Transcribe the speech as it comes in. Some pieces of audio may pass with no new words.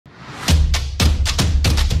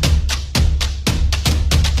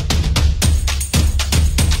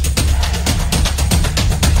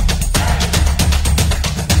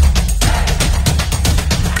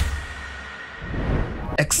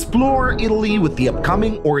Explore Italy with the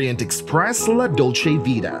upcoming Orient Express La Dolce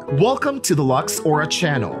Vita. Welcome to the Lux Aura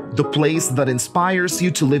channel, the place that inspires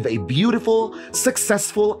you to live a beautiful,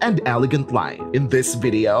 successful, and elegant life. In this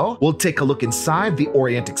video, we'll take a look inside the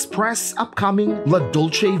Orient Express upcoming La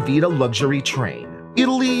Dolce Vita luxury train.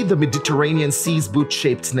 Italy, the Mediterranean Sea's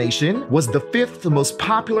boot-shaped nation, was the fifth most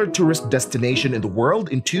popular tourist destination in the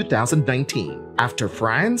world in 2019. After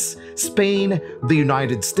France, Spain, the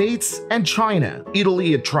United States, and China,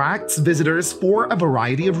 Italy attracts visitors for a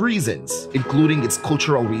variety of reasons, including its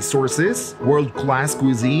cultural resources, world-class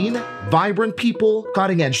cuisine, vibrant people,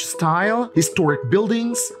 cutting-edge style, historic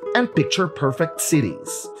buildings, and picture-perfect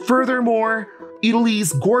cities. Furthermore,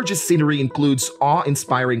 Italy's gorgeous scenery includes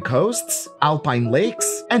awe-inspiring coasts, alpine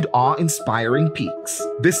lakes, and awe-inspiring peaks.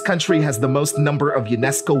 This country has the most number of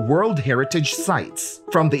UNESCO World Heritage Sites,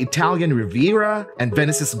 from the Italian Riviera and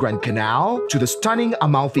Venice's Grand Canal to the stunning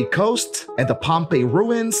Amalfi Coast and the Pompeii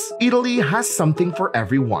ruins. Italy has something for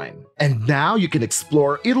everyone. And now you can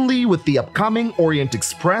explore Italy with the upcoming Orient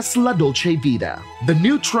Express La Dolce Vita. The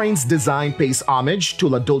new train's design pays homage to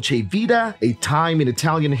La Dolce Vita, a time in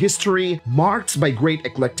Italian history marked by great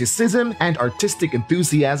eclecticism and artistic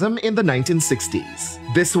enthusiasm in the 1960s.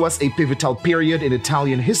 This was a pivotal period in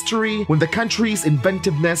Italian history when the country's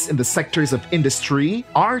inventiveness in the sectors of industry,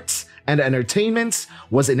 arts, and entertainment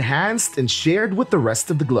was enhanced and shared with the rest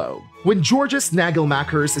of the globe. When Georges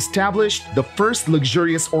Nagelmackers established the first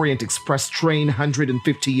luxurious Orient Express train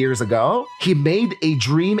 150 years ago, he made a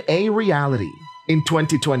dream a reality. In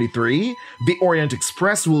 2023, the Orient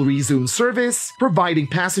Express will resume service, providing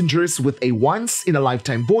passengers with a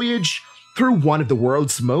once-in-a-lifetime voyage through one of the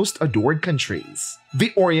world's most adored countries.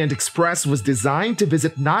 The Orient Express was designed to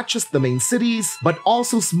visit not just the main cities, but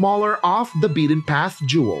also smaller off-the-beaten-path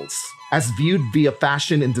jewels. As viewed via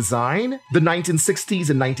fashion and design, the 1960s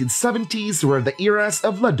and 1970s were the eras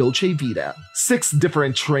of La Dolce Vita. 6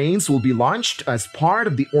 different trains will be launched as part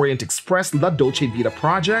of the Orient Express La Dolce Vita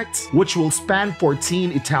project, which will span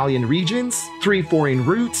 14 Italian regions, 3 foreign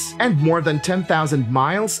routes, and more than 10,000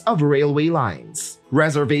 miles of railway lines.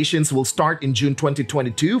 Reservations will start in June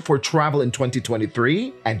 2022 for travel in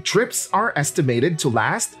 2023, and trips are estimated to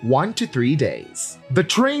last 1 to 3 days. The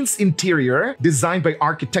train's interior, designed by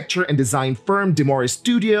architecture and design firm Dimore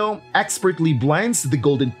Studio, expertly blends the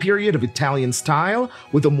golden period of Italian style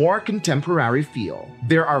with a more contemporary feel.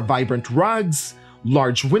 There are vibrant rugs,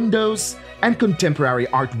 large windows, and contemporary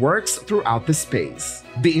artworks throughout the space.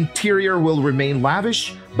 The interior will remain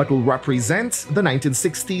lavish, but will represent the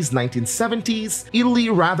 1960s, 1970s Italy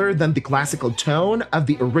rather than the classical tone of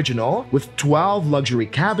the original, with 12 luxury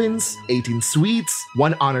cabins, 18 suites,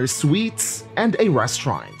 1 honor suite, and a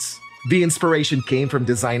restaurant. The inspiration came from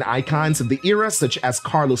design icons of the era such as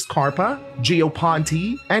Carlo Scarpa, Gio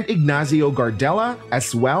Ponti, and Ignazio Gardella,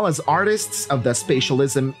 as well as artists of the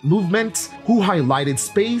spatialism movement who highlighted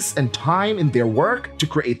space and time in their work to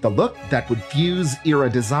create the look that would fuse era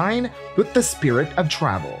design with the spirit of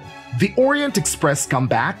travel. The Orient Express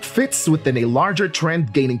comeback fits within a larger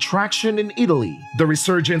trend gaining traction in Italy. The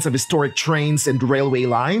resurgence of historic trains and railway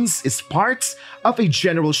lines is part of a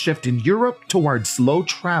general shift in Europe towards slow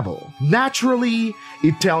travel. Naturally,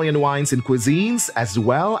 Italian wines and cuisines, as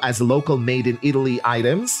well as local made-in-Italy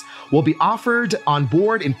items, will be offered on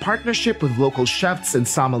board in partnership with local chefs and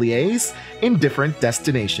sommeliers in different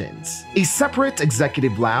destinations. A separate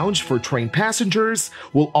executive lounge for train passengers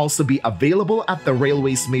will also be available at the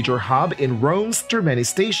railway's major hub in Rome's Termini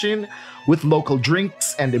station, with local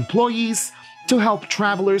drinks and employees to help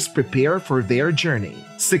travelers prepare for their journey.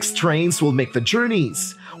 6 trains will make the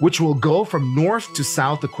journeys, which will go from north to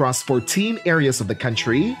south across 14 areas of the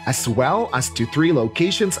country, as well as to 3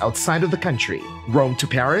 locations outside of the country: Rome to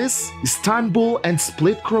Paris, Istanbul, and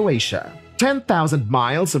Split, Croatia. 10,000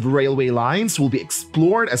 miles of railway lines will be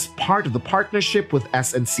explored as part of the partnership with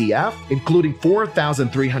SNCF, including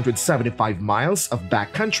 4,375 miles of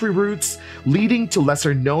backcountry routes leading to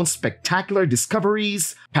lesser-known spectacular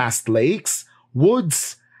discoveries, past lakes,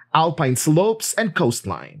 woods, alpine slopes, and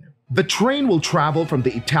coastline. The train will travel from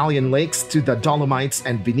the Italian lakes to the Dolomites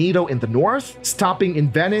and Veneto in the north, stopping in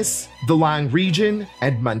Venice, the Lang region,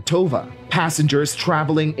 and Mantova. Passengers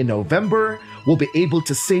traveling in November will be able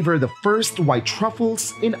to savor the first white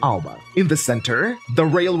truffles in Alba. In the center, the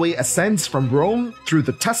railway ascends from Rome through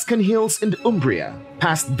the Tuscan hills and Umbria,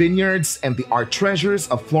 past vineyards and the art treasures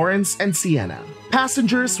of Florence and Siena.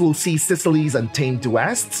 Passengers will see Sicily's untamed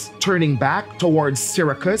wests, turning back towards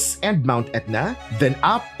Syracuse and Mount Etna, then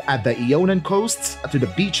up at the Ionian coasts to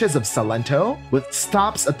the beaches of Salento, with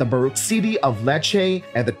stops at the Baroque city of Lecce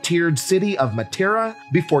and the tiered city of Matera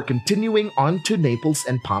before continuing on to Naples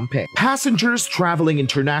and Pompeii. Passengers Passengers traveling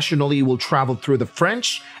internationally will travel through the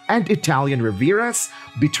French and Italian Rivieras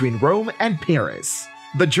between Rome and Paris.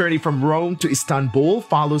 The journey from Rome to Istanbul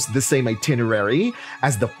follows the same itinerary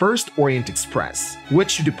as the first Orient Express,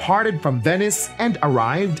 which departed from Venice and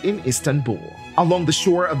arrived in Istanbul. Along the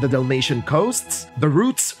shore of the Dalmatian coasts, the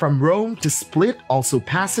routes from Rome to Split also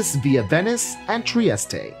passes via Venice and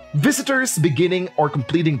Trieste. Visitors beginning or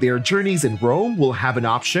completing their journeys in Rome will have an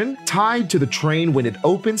option tied to the train when it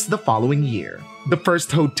opens the following year. The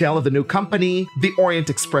first hotel of the new company, the Orient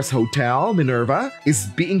Express Hotel, Minerva, is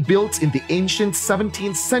being built in the ancient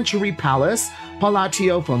 17th century palace,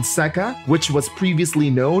 Palatio Fonseca, which was previously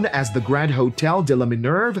known as the Grand Hotel de la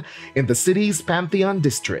Minerve in the city's Pantheon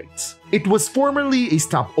districts. It was formerly a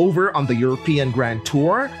stopover on the European Grand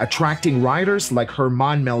Tour, attracting riders like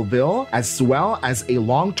Herman Melville, as well as a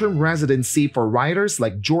long-term residency for riders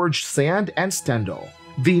like George Sand and Stendhal.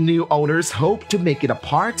 The new owners hope to make it a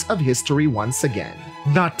part of history once again.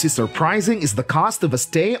 Not too surprising is the cost of a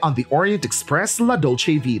stay on the Orient Express La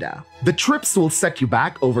Dolce Vita. The trips will set you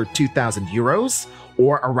back over 2,000 euros,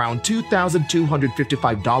 or around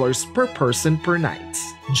 $2,255 per person per night.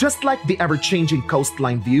 Just like the ever-changing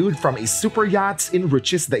coastline viewed from a super yacht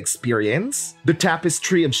enriches the experience, the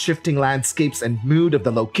tapestry of shifting landscapes and mood of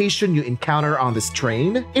the location you encounter on this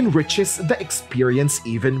train enriches the experience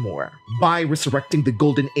even more. By resurrecting the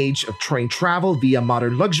golden age of train travel via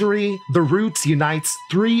modern luxury, the route unites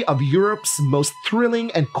three of Europe's most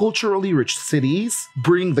thrilling and culturally rich cities,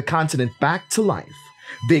 bringing the continent back to life.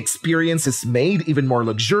 The experience is made even more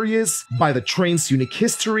luxurious by the train's unique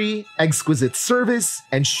history, exquisite service,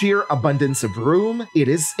 and sheer abundance of room. It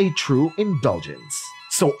is a true indulgence.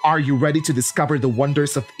 So are you ready to discover the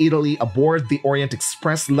wonders of Italy aboard the Orient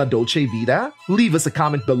Express La Dolce Vita? Leave us a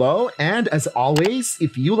comment below, and as always,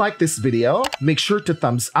 if you like this video, make sure to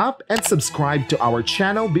thumbs up and subscribe to our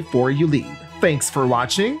channel before you leave. Thanks for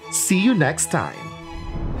watching. See you next time.